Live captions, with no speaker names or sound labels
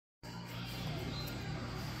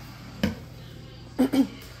Ooh.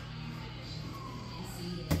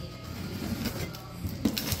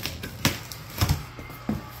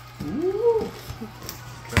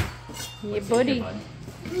 Yeah, buddy. You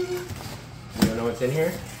don't know what's in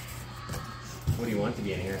here? What do you want to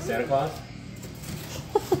be in here? Santa Claus?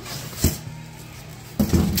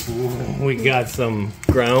 We got some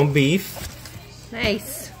ground beef.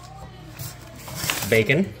 Nice.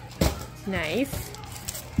 Bacon. Nice.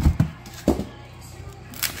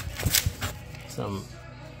 Some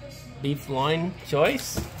beef loin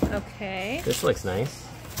choice. Okay. This looks nice.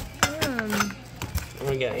 Um, What do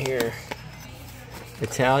we got here?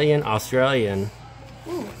 Italian, Australian,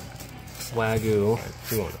 Wagyu.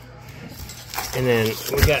 And then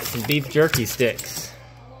we got some beef jerky sticks.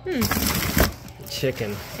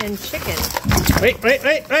 Chicken. and chicken. Wait.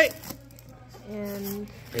 And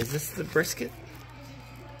Is this the brisket?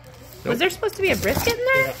 was there supposed to be a brisket in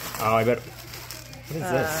there? Yeah. Oh, I bet. What is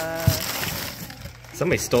this?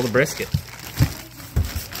 Somebody stole the brisket.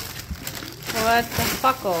 What the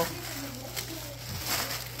fuckle?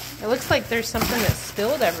 It looks like there's something that's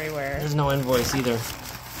spilled everywhere. There's no invoice either.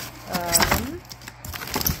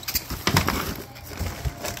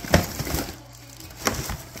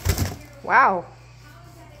 Wow.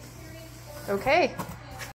 Okay.